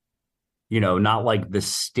vulnerability, not like the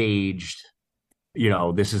staged,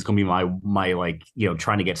 this is gonna be my like,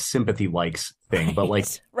 trying to get sympathy likes thing, but like,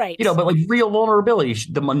 right, but like real vulnerability,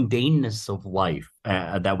 the mundaneness of life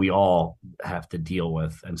that we all have to deal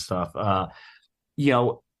with and stuff.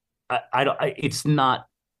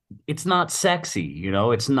 It's not sexy,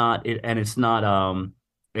 it's not, and it's not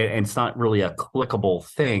really a clickable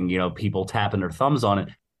thing, people tapping their thumbs on it,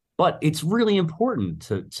 but it's really important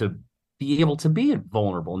to be able to be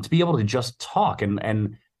vulnerable and to be able to just talk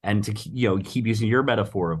and to keep using your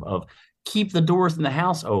metaphor of keep the doors in the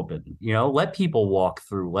house open, let people walk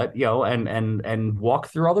through, and walk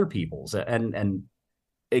through other people's and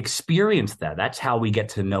experience that. That's how we get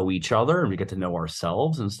to know each other and we get to know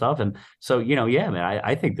ourselves and stuff. And so, yeah, man,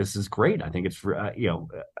 I think this is great. I think it's,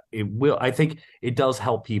 I think it does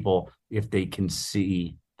help people if they can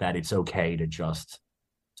see that it's okay to just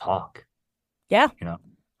talk. Yeah.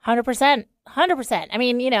 100%. 100%. I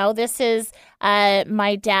mean, this is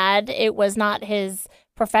my dad. It was not his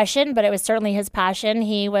profession, but it was certainly his passion.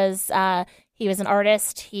 He was an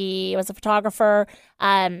artist. He was a photographer.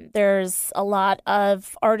 There's a lot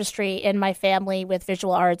of artistry in my family with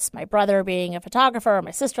visual arts. My brother being a photographer, my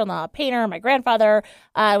sister-in-law a painter, my grandfather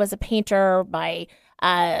was a painter. My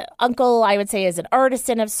uncle, I would say, is an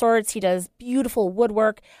artisan of sorts. He does beautiful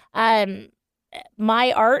woodwork.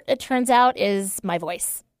 My art, it turns out, is my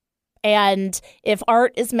voice. And if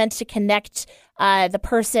art is meant to connect the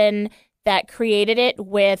person that created it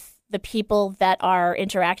with the people that are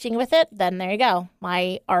interacting with it, then there you go.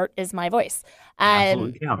 My art is my voice.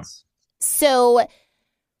 Absolutely counts. So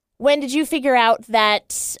when did you figure out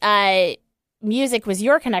that music was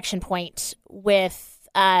your connection point with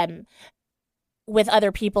other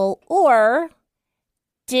people, or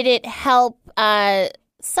did it help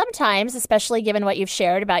sometimes, especially given what you've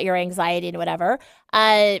shared about your anxiety and whatever,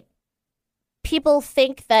 people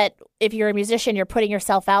think that if you're a musician, you're putting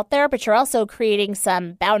yourself out there, but you're also creating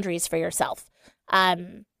some boundaries for yourself.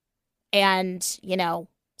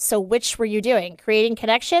 So which were you doing? Creating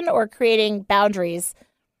connection or creating boundaries?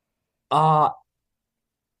 My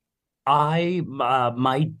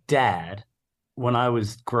dad, when I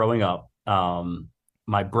was growing up,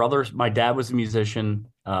 my dad was a musician,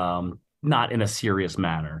 not in a serious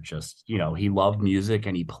manner, just, he loved music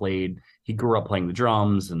and he grew up playing the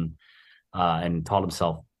drums and taught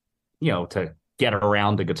himself, to get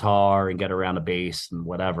around the guitar and get around a bass and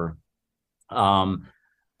whatever. And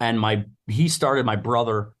he started my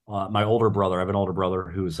brother, my older brother. I have an older brother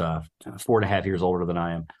who's 4.5 years older than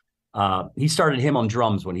I am. He started him on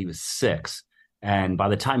drums when he was 6. And by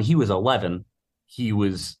the time he was 11, he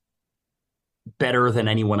was better than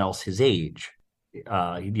anyone else his age.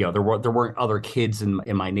 There weren't other kids in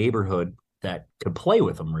my neighborhood that could play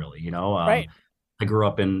with him, really, Right. I grew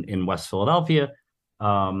up in West Philadelphia.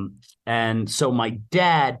 And so my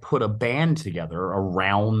dad put a band together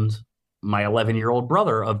around my 11-year-old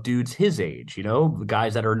brother of dudes his age,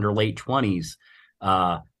 guys that are in their late 20s,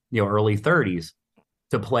 early 30s,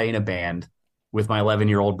 to play in a band with my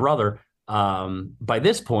 11-year-old brother. By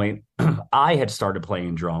this point, I had started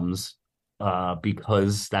playing drums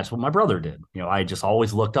because that's what my brother did. I just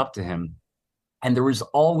always looked up to him, and there was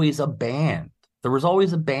always a band. There was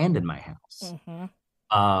always a band in my house. Mm-hmm.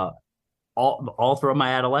 All throughout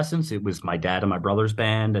my adolescence, it was my dad and my brother's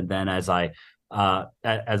band. And then as I got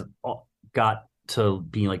to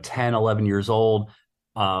being like 10, 11 years old,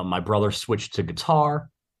 my brother switched to guitar,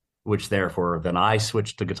 which therefore then I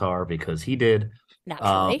switched to guitar because he did.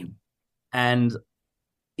 Naturally. And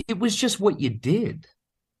it was just what you did.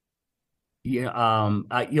 Yeah,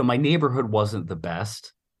 my neighborhood wasn't the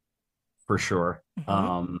best, for sure.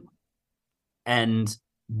 Mm-hmm. And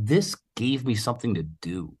this gave me something to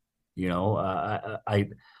do.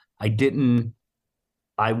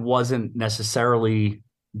 I wasn't necessarily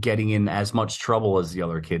getting in as much trouble as the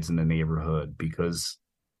other kids in the neighborhood because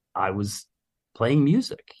I was playing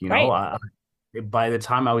music. Right. By the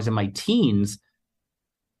time I was in my teens,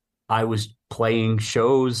 I was playing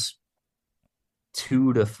shows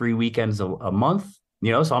 2 to 3 weekends a month.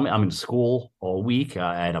 So I'm in school all week.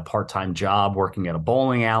 I had a part-time job working at a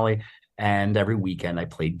bowling alley, and every weekend I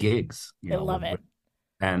played gigs. I love it.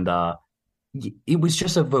 And it was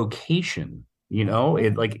just a vocation. It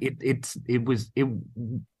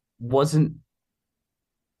wasn't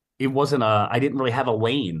I didn't really have a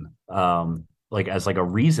lane like as like a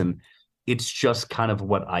reason. It's just kind of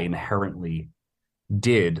what I inherently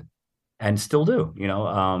did and still do.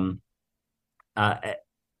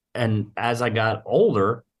 And as I got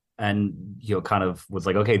older and kind of was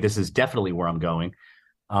like, okay, this is definitely where I'm going.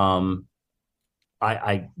 I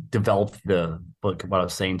developed the book, what I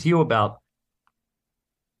was saying to you about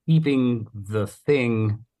keeping music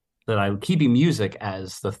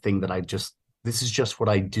as the thing that this is just what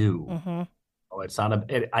I do. Mm-hmm. It's not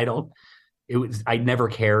I never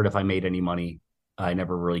cared if I made any money. I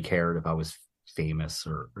never really cared if I was famous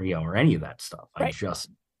or any of that stuff. Right.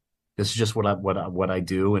 This is just what I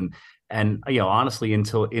do. And honestly,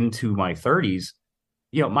 into my 30s,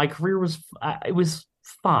 my career was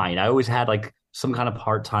fine. I always had like some kind of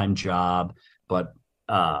part-time job, but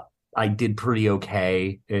I did pretty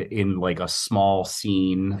okay in like a small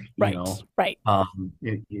scene, Right. Right. As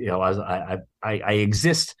I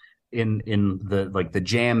exist in the like the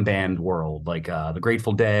jam band world, like the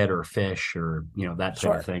Grateful Dead or Fish or that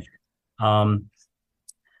type of thing.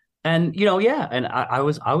 And and I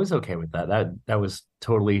was okay with that. That was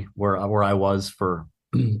totally where I was for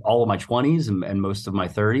all of my 20s and most of my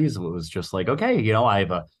 30s. It was just like, okay, I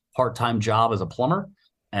have a part-time job as a plumber.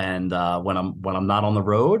 And when I'm not on the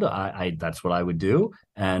road, I that's what I would do.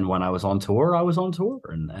 And when I was on tour, I was on tour,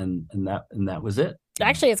 and that was it.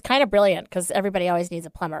 Actually, it's kind of brilliant because everybody always needs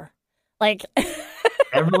a plumber. Like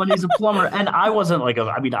everyone needs a plumber, and I wasn't like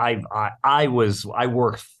I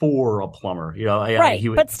worked for a plumber, right?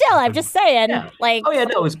 But still, I'm just saying, like, oh yeah,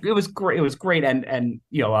 no, it was great. It was great, and and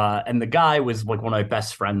the guy was like one of my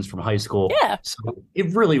best friends from high school. Yeah, so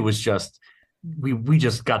it really was just. We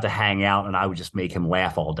just got to hang out, and I would just make him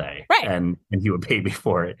laugh all day, right? And he would pay me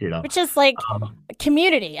for it, Which is like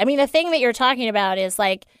community. I mean, the thing that you're talking about is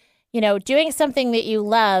like, doing something that you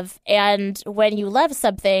love, and when you love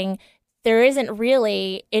something, there isn't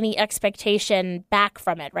really any expectation back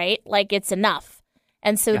from it, right? Like it's enough,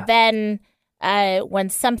 and so then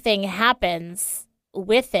when something happens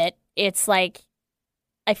with it, it's like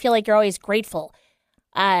I feel like you're always grateful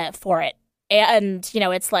for it. And,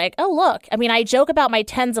 it's like, oh, look, I mean, I joke about my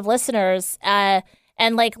tens of listeners and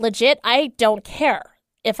like legit, I don't care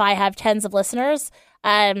if I have tens of listeners.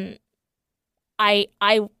 I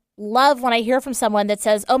love when I hear from someone that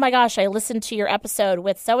says, oh, my gosh, I listened to your episode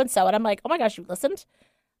with so-and-so. And I'm like, oh, my gosh, you listened?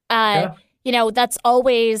 That's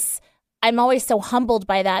always I'm always so humbled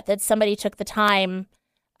by that somebody took the time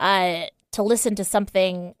to listen to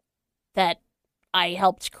something that I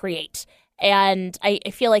helped create. And I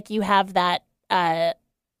feel like you have that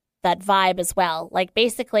vibe as well. Like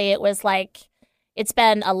basically it was like it's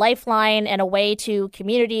been a lifeline and a way to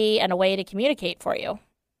community and a way to communicate for you.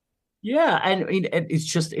 Yeah, and I mean, it's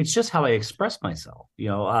just how I express myself,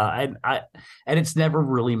 and it's never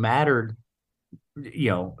really mattered,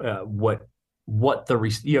 what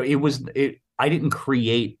I didn't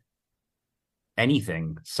create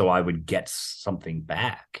anything so I would get something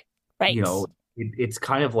back, right? It's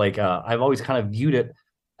kind of like I've always kind of viewed it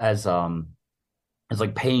as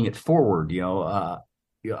like paying it forward. I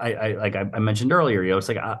mentioned earlier, it's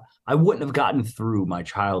like I wouldn't have gotten through my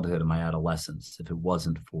childhood and my adolescence if it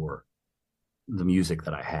wasn't for the music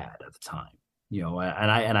that I had at the time.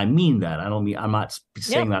 And I mean that. I'm not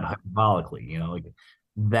saying that hyperbolically. Like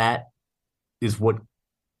that is what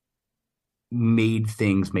made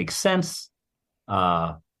things make sense.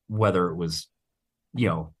 whether it was,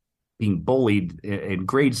 being bullied in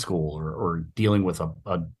grade school or dealing with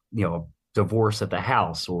a divorce at the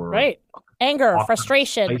house or right. Anger,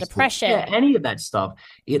 frustration, depression. Yeah, any of that stuff.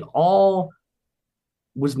 It all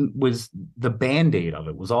was the Band-Aid of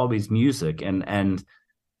it was always music. And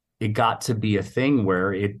it got to be a thing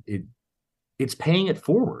where it's paying it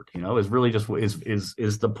forward, is really just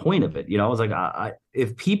is the point of it. It's like,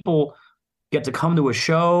 if people get to come to a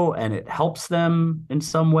show and it helps them in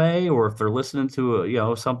some way, or if they're listening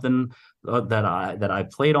to something that I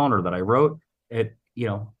played on or that I wrote,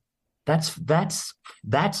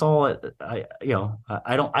 that's all. I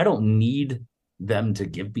don't need them to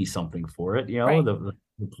give me something for it. Right. The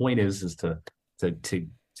point is to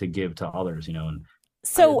give to others. And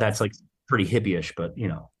so that's like pretty hippie-ish, but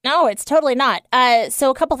No, it's totally not. So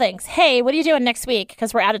a couple things. Hey, what are you doing next week?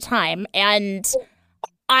 Because we're out of time, and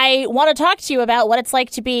I want to talk to you about what it's like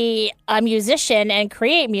to be a musician and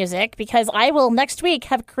create music, because I will next week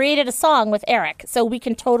have created a song with Eric, so we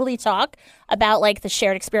can totally talk about like the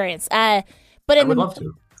shared experience. But I would love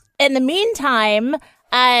to. In the meantime,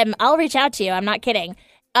 I'll reach out to you. I'm not kidding.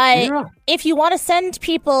 If you want to send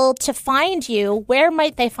people to find you, where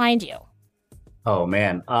might they find you? Oh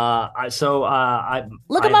man,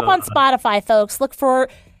 look him up on Spotify, folks. Look for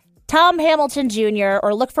Tom Hamilton Jr.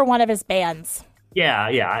 or look for one of his bands. Yeah.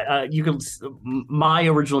 You can. My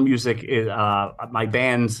original music is my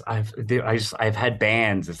bands. I've had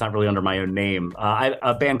bands. It's not really under my own name.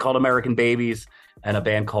 A band called American Babies and a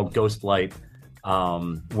band called Ghostlight.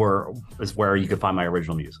 Is where you can find my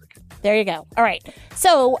original music. There you go. All right.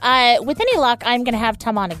 So with any luck, I'm going to have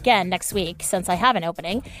Tom on again next week since I have an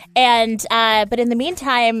opening. And but in the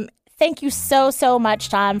meantime, thank you so much,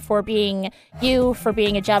 Tom, for being you, for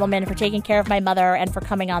being a gentleman, for taking care of my mother, and for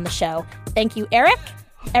coming on the show. Thank you, Eric.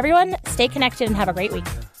 Everyone, stay connected and have a great week.